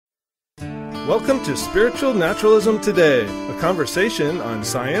Welcome to Spiritual Naturalism Today, a conversation on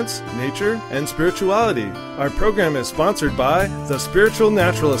science, nature, and spirituality. Our program is sponsored by the Spiritual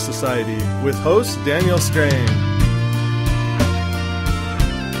Naturalist Society with host Daniel Strain.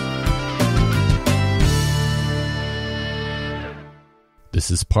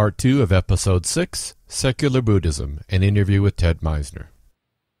 This is part 2 of episode 6, Secular Buddhism, an interview with Ted Meisner.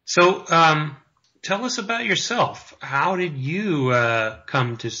 So, tell us about yourself. How did you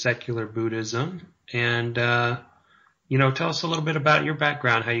come to secular Buddhism? And, tell us a little bit about your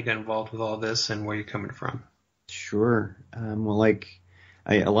background, how you got involved with all this and where you're coming from. Sure. A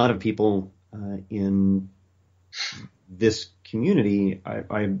lot of people in this community,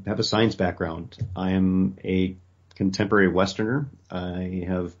 I have a science background. I am a contemporary Westerner. I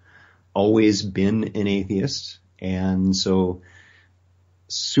have always been an atheist, and so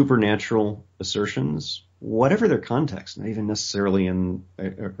supernatural assertions, whatever their context, not even necessarily in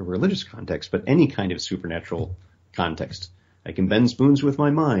a religious context, but any kind of supernatural context. I can bend spoons with my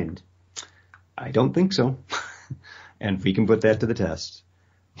mind. I don't think so. And we can put that to the test.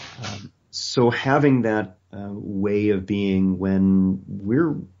 So having that way of being when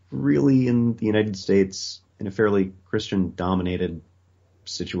we're really in the United States in a fairly Christian-dominated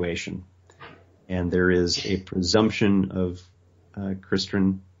situation, and there is a presumption of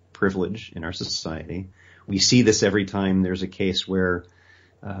Christian privilege in our society. We see this every time there's a case where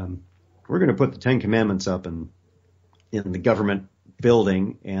we're going to put the Ten Commandments up in the government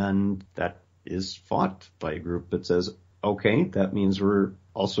building, and that is fought by a group that says, okay, that means we're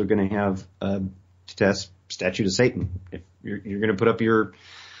also going to have a statue to Satan. If you're going to put up your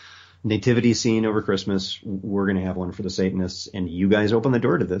nativity scene over Christmas, we're going to have one for the Satanists, and you guys open the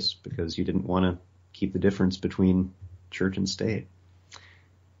door to this because you didn't want to keep the difference between church and state.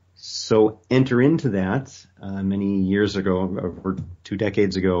 So enter into that many years ago, or 2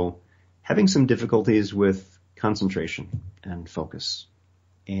 decades ago, having some difficulties with concentration and focus,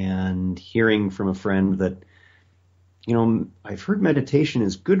 and hearing from a friend that, I've heard meditation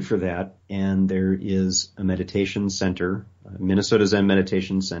is good for that, and there is a meditation center, Minnesota Zen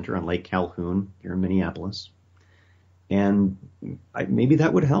Meditation Center on Lake Calhoun here in Minneapolis, and maybe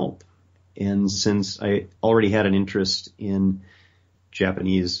that would help. And since I already had an interest in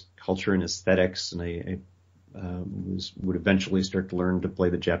Japanese culture and aesthetics, and I would eventually start to learn to play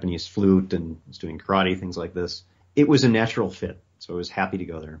the Japanese flute and was doing karate, things like this, it was a natural fit. So I was happy to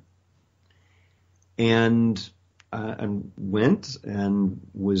go there. And went and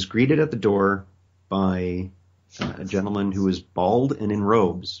was greeted at the door by a gentleman who was bald and in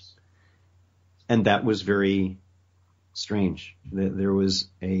robes. And that was very strange. There was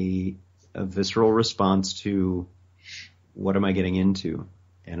a visceral response to what am I getting into,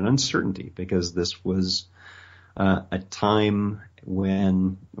 and an uncertainty, because this was a time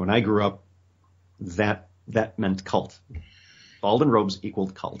when I grew up, that meant cult. Bald and robes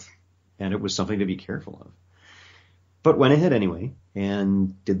equaled cult, and it was something to be careful of. But went ahead anyway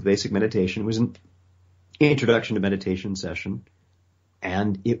and did the basic meditation. It was an introduction to meditation session,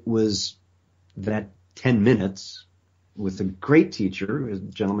 and it was that 10 minutes with a great teacher, a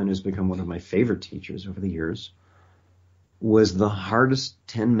gentleman who's become one of my favorite teachers over the years, was the hardest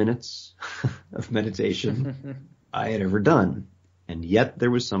 10 minutes of meditation I had ever done. And yet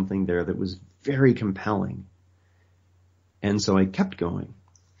there was something there that was very compelling. And so I kept going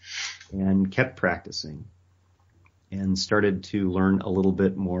and kept practicing and started to learn a little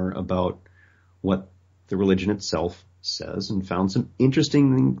bit more about what the religion itself says, and found some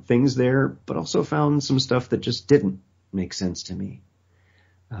interesting things there, but also found some stuff that just didn't make sense to me.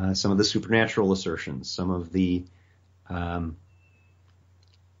 Some of the supernatural assertions, some of the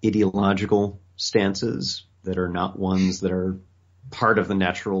ideological stances that are not ones that are part of the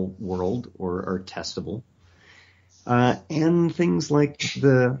natural world or are testable, and things like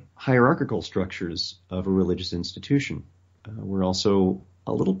the hierarchical structures of a religious institution were also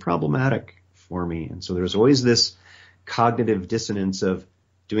a little problematic for me. And so there's always this cognitive dissonance of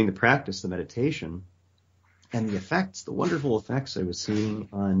doing the practice, the meditation, and the effects, the wonderful effects I was seeing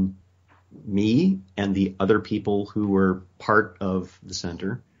on me and the other people who were part of the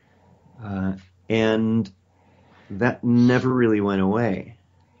center. And that never really went away.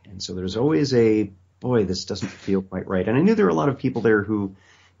 And so there's always this doesn't feel quite right. And I knew there were a lot of people there who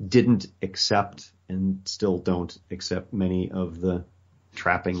didn't accept and still don't accept many of the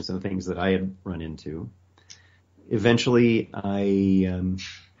trappings and things that I had run into. Eventually, I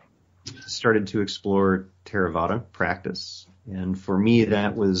started to explore Theravada practice. And for me,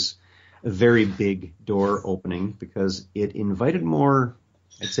 that was a very big door opening because it invited more,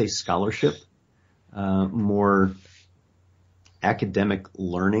 I'd say, scholarship, more academic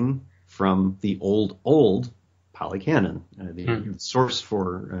learning from the old Pali Canon, the source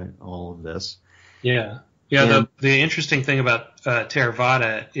for all of this. Yeah. The interesting thing about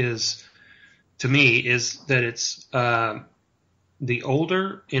Theravada is, to me, is that it's the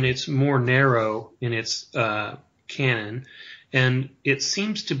older and it's more narrow in its canon, and it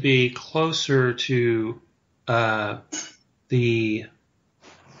seems to be closer to as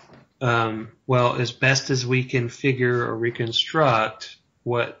best as we can figure or reconstruct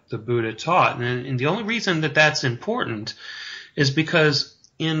what the Buddha taught. And the only reason that that's important is because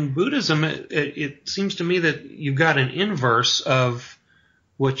in Buddhism, it seems to me that you've got an inverse of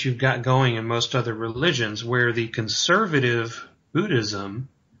what you've got going in most other religions, where the conservative Buddhism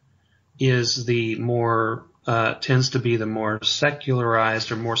is the more, tends to be the more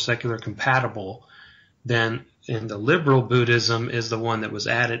secularized or more secular compatible than, and the liberal Buddhism is the one that was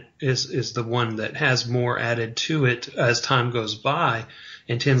added, is the one that has more added to it as time goes by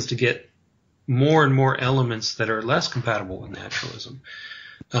and tends to get more and more elements that are less compatible with naturalism.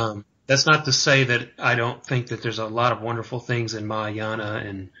 That's not to say that I don't think that there's a lot of wonderful things in Mahayana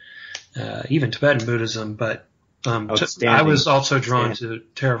and even Tibetan Buddhism, but I was also drawn to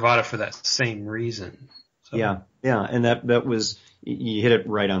Theravada for that same reason. So. Yeah, and that was, you hit it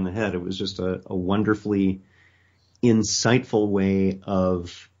right on the head. It was just a wonderfully insightful way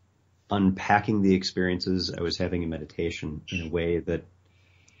of unpacking the experiences I was having in meditation in a way that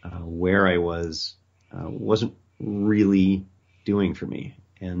where I was wasn't really doing for me.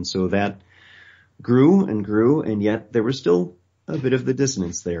 And so that grew and grew, and yet there was still a bit of the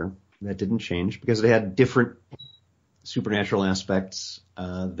dissonance there that didn't change because it had different supernatural aspects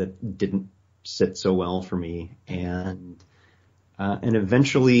that didn't sit so well for me. And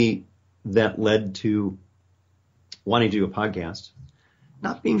eventually that led to wanting to do a podcast,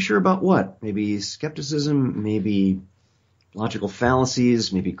 not being sure about what. Maybe skepticism, maybe logical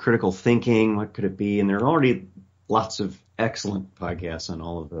fallacies, maybe critical thinking. What could it be? And there are already lots of excellent podcasts on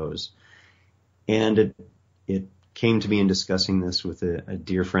all of those. And it came to me in discussing this with a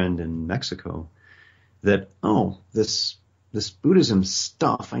dear friend in Mexico that, this Buddhism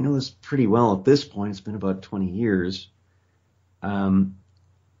stuff, I know this pretty well at this point. It's been about 20 years. And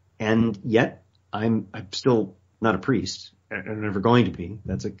yet I'm still not a priest. I'm never going to be.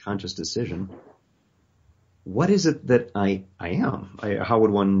 That's a conscious decision. What is it that I am? How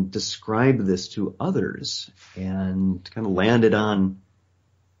would one describe this to others? And kind of landed on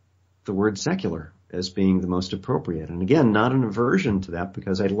the word secular as being the most appropriate. And again, not an aversion to that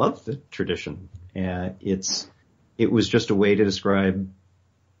because I love the tradition. It was just a way to describe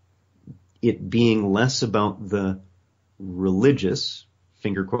it being less about the religious,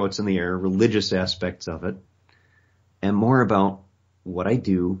 finger quotes in the air, religious aspects of it, and more about what I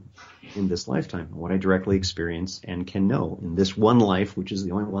do in this lifetime, what I directly experience and can know in this one life, which is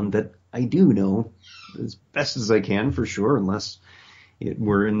the only one that I do know as best as I can, for sure, unless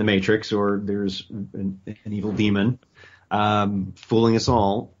we're in the Matrix or there's an evil demon fooling us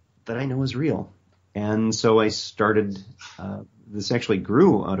all, that I know is real. And so I started, this actually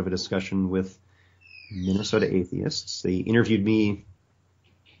grew out of a discussion with Minnesota atheists. They interviewed me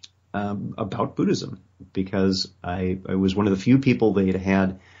about Buddhism because I was one of the few people they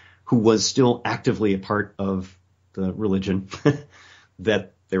had who was still actively a part of the religion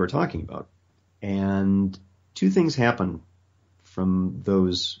that they were talking about. And two things happened from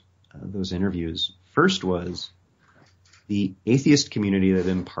those interviews. First was the atheist community that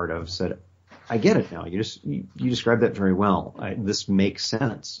I'm part of said, I get it now. You described that very well. This makes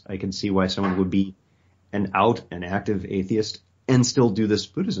sense. I can see why someone would be an out and active atheist and still do this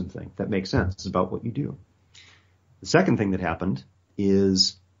Buddhism thing. That makes sense. It's about what you do. The second thing that happened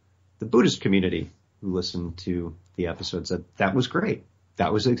is the Buddhist community who listened to the episode said, that was great.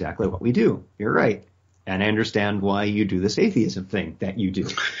 That was exactly what we do. You're right. And I understand why you do this atheism thing that you do.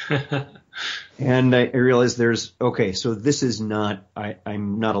 And I realized so this is not,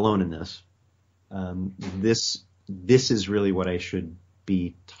 I'm not alone in this. This is really what I should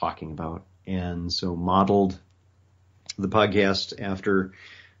be talking about. And so modeled the podcast after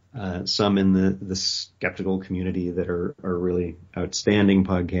some in the skeptical community that are really outstanding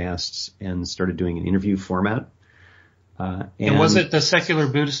podcasts, and started doing an interview format. And was it the Secular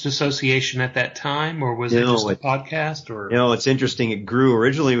Buddhist Association at that time, or was it just a podcast? Or no, it's interesting. It grew.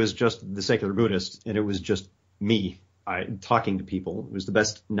 Originally, it was just the Secular Buddhist, and it was just me talking to people. It was the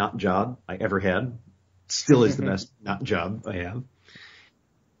best not job I ever had. Still is the best not job I have.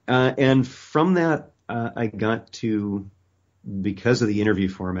 And from that, I got to, because of the interview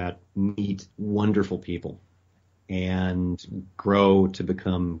format, meet wonderful people. and grow to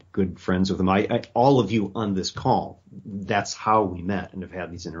become good friends with them. All of you on this call, that's how we met and have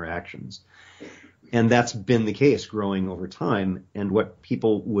had these interactions. And that's been the case growing over time. And what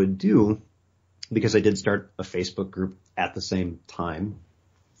people would do, because I did start a Facebook group at the same time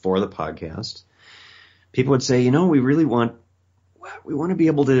for the podcast, people would say, we really want to be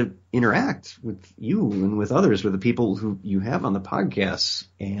able to interact with you and with others, with the people who you have on the podcast.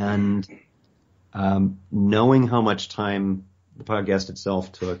 And knowing how much time the podcast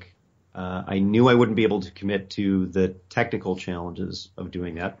itself took, I knew I wouldn't be able to commit to the technical challenges of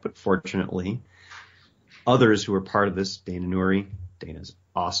doing that. But fortunately, others who are part of this, Dana Nuri, Dana's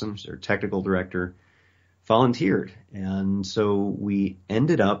awesome, she's our technical director, volunteered. And so we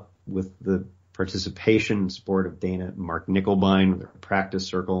ended up with the participation and support of Dana, Mark Nickelbein, with our practice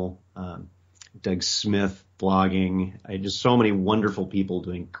circle, Doug Smith, blogging, just so many wonderful people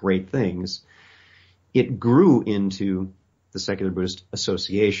doing great things. It grew into the Secular Buddhist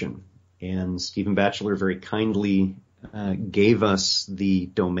Association, and Stephen Batchelor very kindly gave us the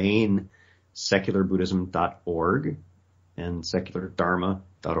domain secularbuddhism.org and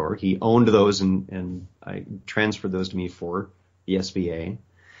seculardharma.org. He owned those, and I transferred those to me for the SBA.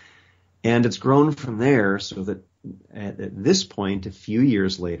 And it's grown from there, so that at this point, a few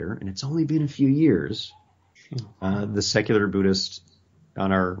years later, and it's only been a few years, the Secular Buddhist,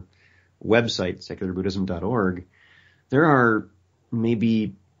 on our website, secularbuddhism.org, there are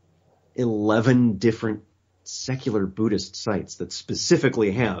maybe 11 different secular Buddhist sites that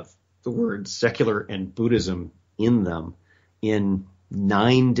specifically have the words secular and Buddhism in them, in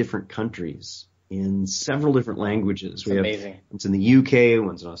 9 different countries, in several different languages. It's amazing. One's in the UK,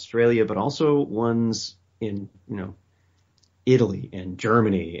 one's in Australia, but also ones in, Italy and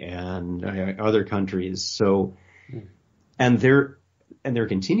Germany and other countries. So, and they're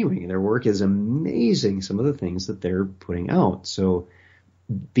continuing. Their work is amazing, some of the things that they're putting out. So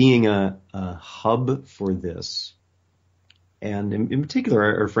being a hub for this, and in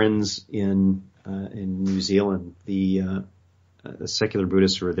particular our friends in New Zealand, the secular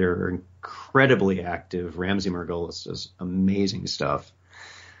Buddhists who are there are incredibly active. Ramsey Margolis does amazing stuff.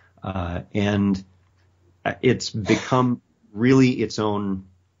 And it's become really its own,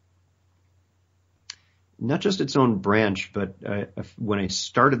 not just its own branch, but when I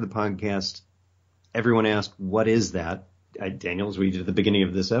started the podcast, everyone asked, what is that? Daniel, as we did at the beginning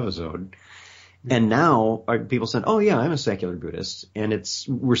of this episode. And now people said, oh yeah, I'm a secular Buddhist. And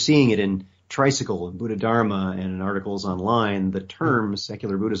we're seeing it in Tricycle and Buddha Dharma and in articles online. The term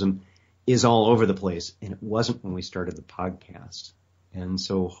secular Buddhism is all over the place. And it wasn't when we started the podcast. And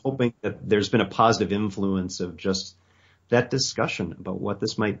so hoping that there's been a positive influence of just that discussion about what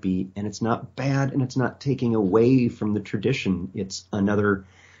this might be. And it's not bad, and it's not taking away from the tradition. It's another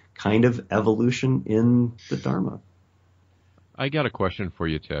kind of evolution in the Dharma. I got a question for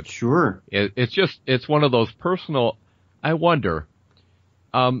you, Ted. Sure. It's one of those personal, I wonder.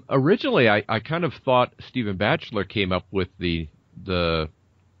 Originally, I kind of thought Stephen Batchelor came up with the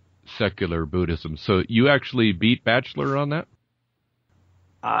secular Buddhism. So you actually beat Batchelor on that?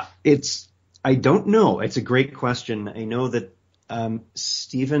 I don't know. It's a great question. I know that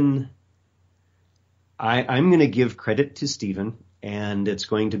Stephen, I'm going to give credit to Stephen, and it's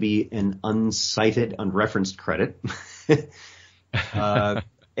going to be an uncited, unreferenced credit.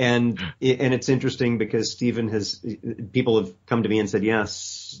 And it's interesting because people have come to me and said,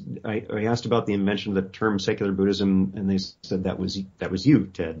 yes, I asked about the invention of the term secular Buddhism, and they said that was you,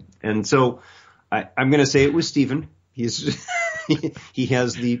 Ted. And so I'm going to say it was Stephen. He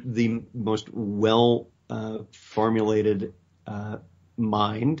has the most well formulated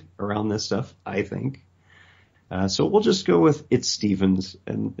mind around this stuff, I think. So we'll just go with it's Stephen's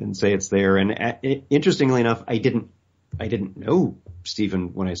and say it's there. And interestingly enough, I didn't know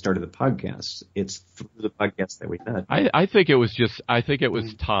Stephen when I started the podcast. It's through the podcast that we met. I think it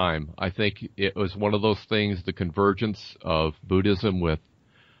was time. I think it was one of those things, the convergence of Buddhism with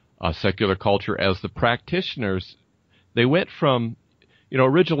secular culture. As the practitioners, they went from,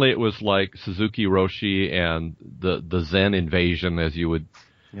 originally it was like Suzuki Roshi and the Zen invasion, as you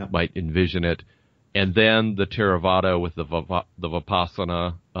might envision it. And then the Theravada with the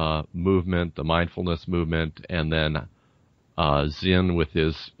Vipassana movement, the mindfulness movement, and then Zen with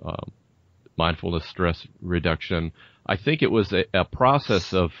his mindfulness stress reduction. I think it was a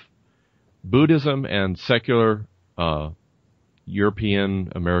process of Buddhism and secular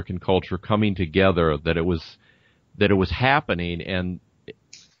European American culture coming together, that it was happening, and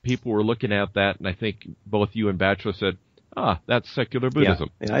people were looking at that, and I think both you and Batchelor said, that's secular Buddhism.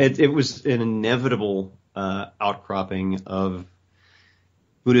 Yeah, it was an inevitable outcropping of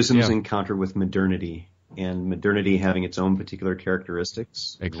Buddhism's encounter with modernity. and modernity having its own particular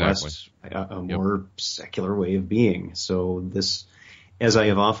characteristics. Exactly. West, a more secular way of being. So this, as I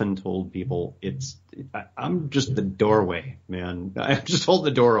have often told people, I'm just the doorway, man. I just hold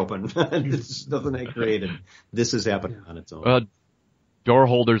the door open. This is nothing I created. This has happened on its own. Door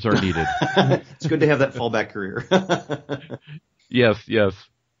holders are needed. It's good to have that fallback career. Yes.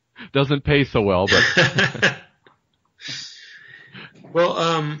 Doesn't pay so well, but.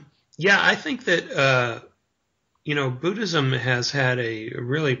 Well, yeah, I think that, Buddhism has had a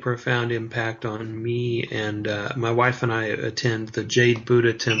really profound impact on me, and my wife and I attend the Jade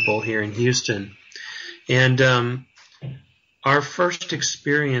Buddha Temple here in Houston. And our first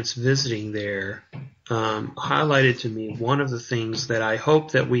experience visiting there highlighted to me one of the things that I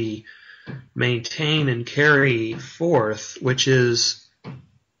hope that we maintain and carry forth, which is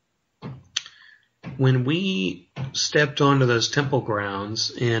when we stepped onto those temple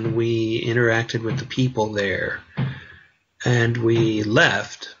grounds and we interacted with the people there and we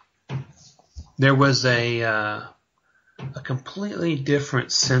left, there was a completely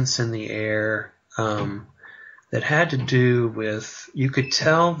different sense in the air that had to do with, you could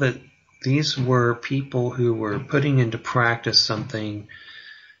tell that these were people who were putting into practice something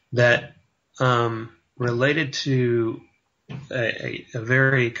that related to a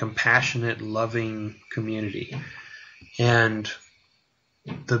very compassionate, loving community. And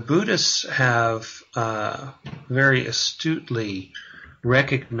the Buddhists have very astutely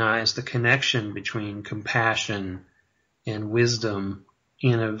recognized the connection between compassion and wisdom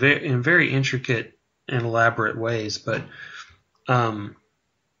in very intricate and elaborate ways. But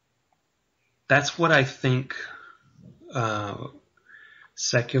that's what I think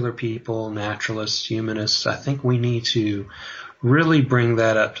secular people, naturalists, humanists, I think we need to really bring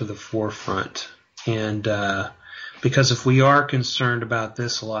that up to the forefront. And because if we are concerned about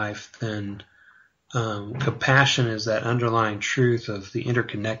this life, then compassion is that underlying truth of the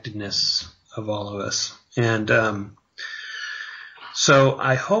interconnectedness of all of us. And so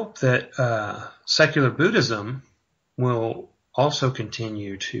I hope that secular Buddhism will also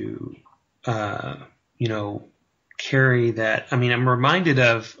continue to carry that. I mean,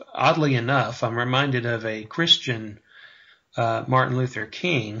 oddly enough, I'm reminded of a Christian, Martin Luther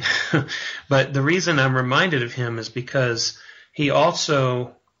King. But the reason I'm reminded of him is because he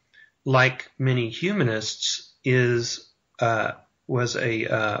also, like many humanists, was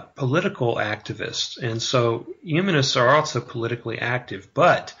a political activist. And so humanists are also politically active.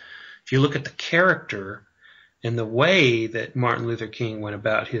 But if you look at the character and the way that Martin Luther King went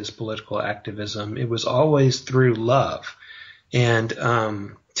about his political activism, it was always through love. And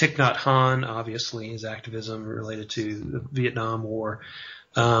Thich Nhat Hanh, obviously, his activism related to the Vietnam War,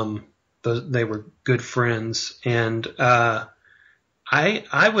 they were good friends. And I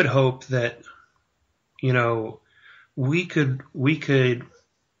would hope that, we could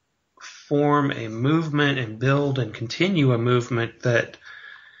form a movement and build and continue a movement that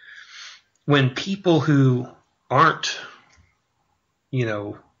when people who aren't,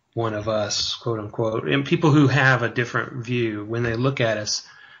 one of us, quote unquote, and people who have a different view, when they look at us,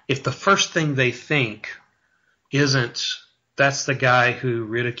 if the first thing they think isn't, that's the guy who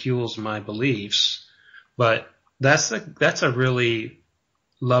ridicules my beliefs, but that's a really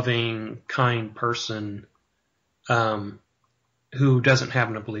loving, kind person, who doesn't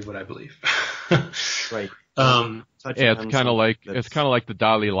happen to believe what I believe. Right. It's kind of like the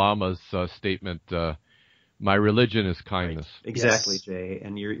Dalai Lama's statement. My religion is kindness. Right. Exactly, yes. Jay.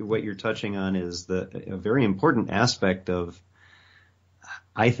 And what you're touching on is a very important aspect of,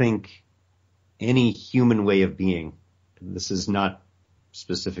 I think, any human way of being. This is not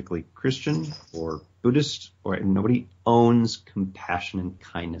specifically Christian or Buddhist, or nobody owns compassion and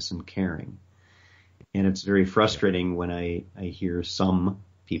kindness and caring. And it's very frustrating when I hear some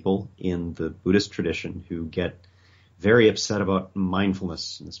people in the Buddhist tradition who get very upset about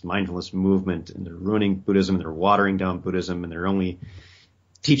mindfulness and this mindfulness movement, and they're ruining Buddhism, and they're watering down Buddhism, and they're only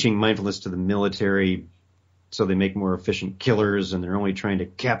teaching mindfulness to the military so they make more efficient killers, and they're only trying to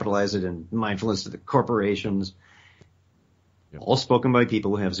capitalize it in mindfulness to the corporations. Yep. All spoken by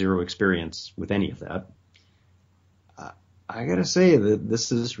people who have zero experience with any of that. I gotta say that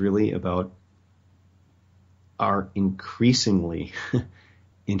this is really about our increasingly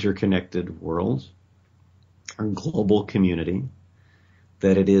interconnected world, our global community,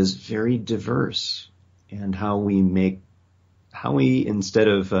 that it is very diverse, and how we instead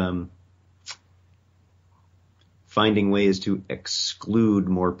of finding ways to exclude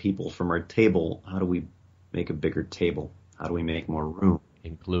more people from our table, how do we make a bigger table? How do we make more room?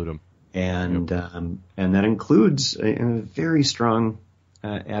 Include them. And that includes a very strong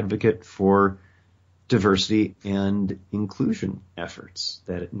advocate for diversity and inclusion efforts,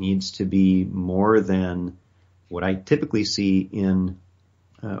 that it needs to be more than what I typically see in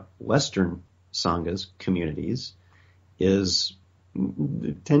Western Sanghas communities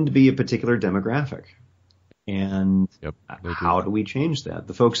tend to be a particular demographic. And how do we change that?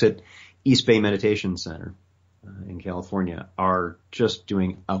 The folks at East Bay Meditation Center in California are just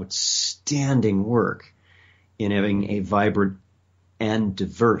doing outstanding work in having a vibrant and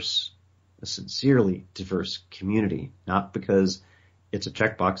diverse, a sincerely diverse community, not because it's a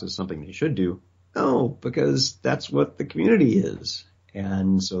checkbox as something they should do. No, because that's what the community is.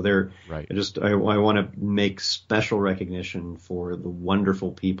 And so right. I want to make special recognition for the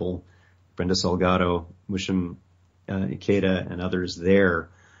wonderful people, Brenda Salgado, Wisham Ikeda, and others there,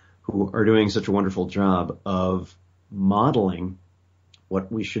 who are doing such a wonderful job of modeling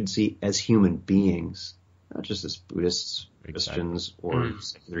what we should see as human beings, not just as Buddhists, Christians, or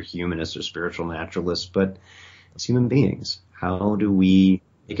secular humanists or spiritual naturalists, but as human beings. How do we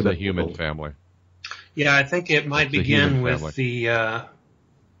make a human family? Yeah, I think it might begin with the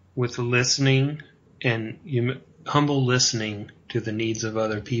listening and humble listening to the needs of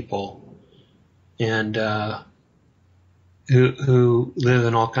other people, and who live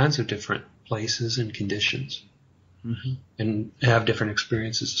in all kinds of different places and conditions, and have different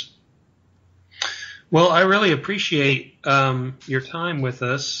experiences. Well, I really appreciate your time with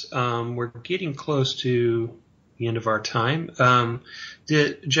us. We're getting close to the end of our time.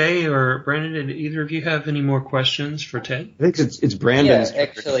 Did Jay or Brandon, did either of you have any more questions for Ted? I think it's Brandon's. Yeah,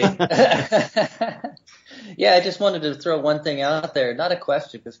 actually. Yeah, I just wanted to throw one thing out there. Not a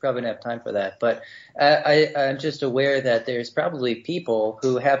question, because we probably don't have time for that. But I'm just aware that there's probably people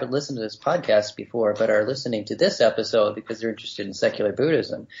who haven't listened to this podcast before but are listening to this episode because they're interested in secular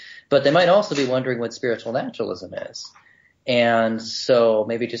Buddhism. But they might also be wondering what spiritual naturalism is. And so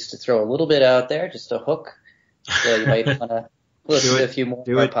maybe just to throw a little bit out there, just a hook, so you might want to listen to a few more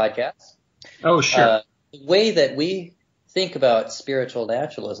of our podcasts. Oh, sure. The way that we think about spiritual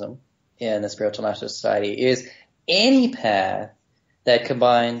naturalism in the Spiritual Naturalist Society is any path that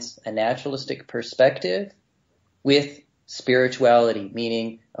combines a naturalistic perspective with spirituality,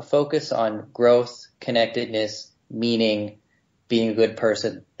 meaning a focus on growth, connectedness, meaning, being a good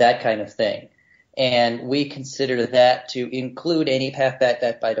person, that kind of thing. And we consider that to include any path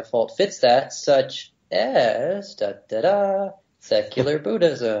that by default fits that, such as secular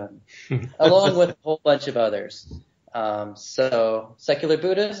Buddhism, along with a whole bunch of others. So secular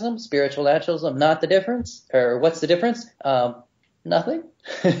Buddhism, spiritual naturalism, not the difference, or what's the difference? Nothing.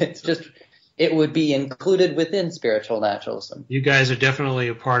 It's just, it would be included within spiritual naturalism. You guys are definitely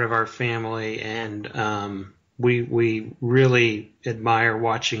a part of our family, and we really admire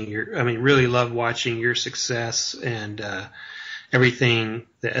really love watching your success and everything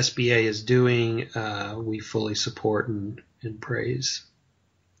the SBA is doing. We fully support and praise.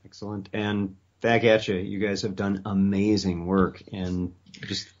 Excellent. And back at you. You guys have done amazing work, and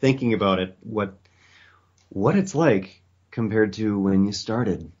just thinking about it, what it's like compared to when you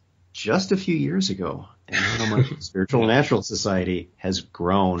started just a few years ago, and how much the Spiritual Natural Society has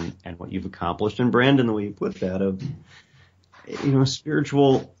grown, and what you've accomplished. And Brandon, the way you put that, of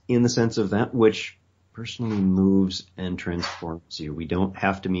spiritual in the sense of that which personally moves and transforms you. We don't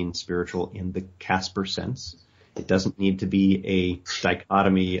have to mean spiritual in the Casper sense. It doesn't need to be a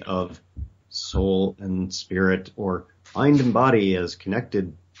dichotomy of soul and spirit, or mind and body as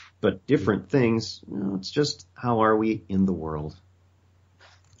connected but different things. It's just, how are we in the world?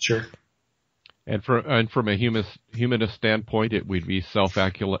 Sure. And from a humanist standpoint, it would be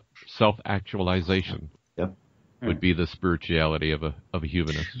self-actualization. Yep. Would be the spirituality of a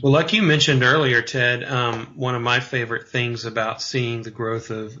humanist. Well, like you mentioned earlier, Ted, one of my favorite things about seeing the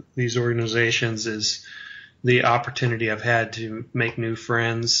growth of these organizations is the opportunity I've had to make new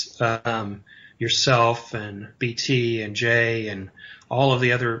friends, yourself and BT and Jay and all of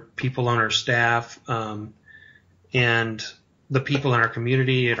the other people on our staff, and the people in our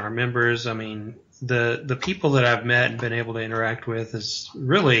community and our members. I mean, the people that I've met and been able to interact with is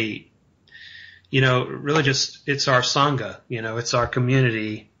really, really just, it's our Sangha, it's our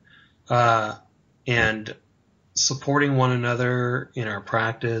community, and supporting one another in our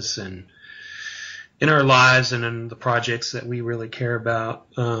practice and in our lives and in the projects that we really care about.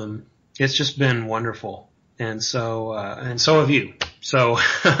 It's just been wonderful. And so have you. So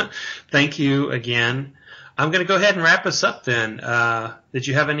thank you again. I'm going to go ahead and wrap us up then. Did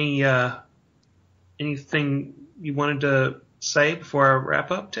you have anything you wanted to say before I wrap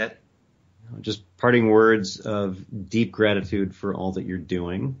up, Ted? Just parting words of deep gratitude for all that you're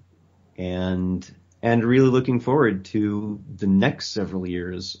doing, and really looking forward to the next several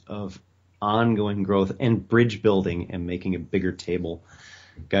years of ongoing growth and bridge building and making a bigger table.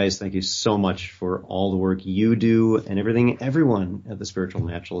 Guys, thank you so much for all the work you do and everything everyone at the Spiritual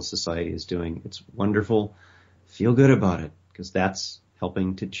Naturalist Society is doing. It's wonderful. Feel good about it, because that's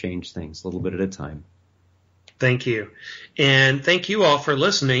helping to change things a little bit at a time. Thank you. And thank you all for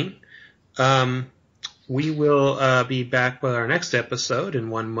listening. We will be back with our next episode in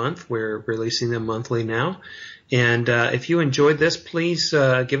 1 month. We're releasing them monthly now. And if you enjoyed this, please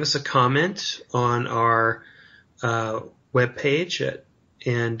give us a comment on our webpage at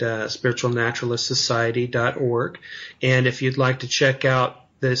spiritualnaturalistsociety.org. And if you'd like to check out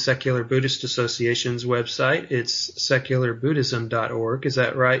the Secular Buddhist Association's website, it's secularbuddhism.org. Is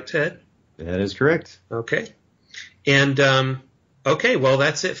that right, Ted? That is correct. Okay. And, okay, well,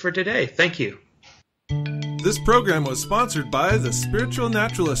 that's it for today. Thank you. This program was sponsored by the Spiritual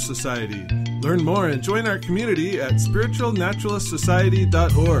Naturalist Society. Learn more and join our community at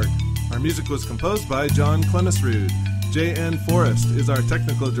spiritualnaturalistsociety.org. Our music was composed by John Clemisrude. J.N. Forrest is our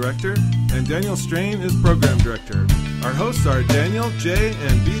technical director, and Daniel Strain is program director. Our hosts are Daniel, Jay,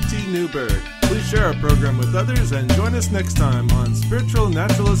 and B.T. Newberg. Please share our program with others and join us next time on Spiritual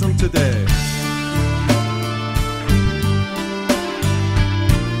Naturalism Today.